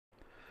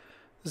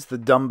This is the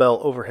dumbbell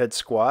overhead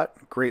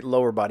squat. Great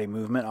lower body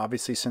movement,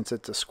 obviously, since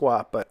it's a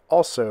squat, but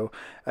also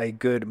a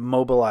good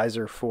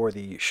mobilizer for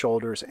the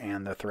shoulders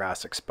and the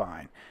thoracic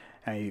spine.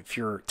 And if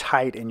you're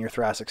tight in your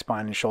thoracic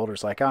spine and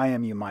shoulders like I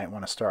am, you might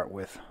want to start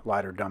with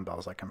lighter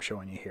dumbbells like I'm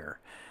showing you here.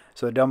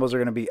 So the dumbbells are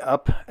going to be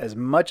up as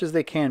much as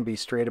they can be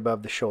straight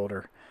above the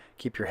shoulder.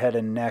 Keep your head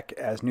and neck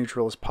as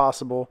neutral as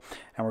possible,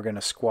 and we're going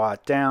to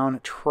squat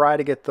down. Try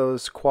to get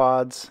those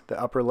quads,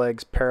 the upper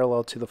legs,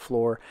 parallel to the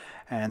floor,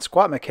 and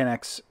squat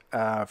mechanics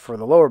for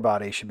the lower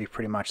body should be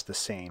pretty much the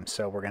same.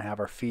 So we're going to have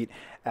our feet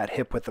at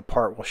hip width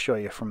apart. We'll show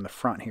you from the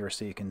front here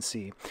so you can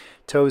see.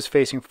 Toes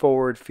facing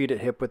forward, feet at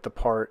hip width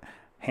apart,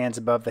 hands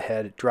above the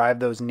head. Drive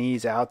those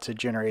knees out to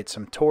generate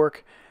some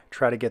torque.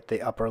 Try to get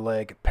the upper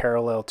leg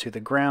parallel to the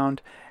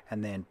ground,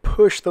 and then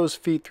push those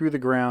feet through the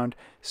ground.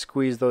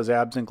 Squeeze those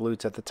abs and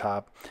glutes at the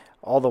top.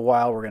 All the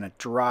while, we're going to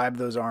drive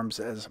those arms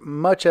as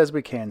much as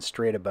we can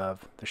straight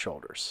above the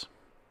shoulders.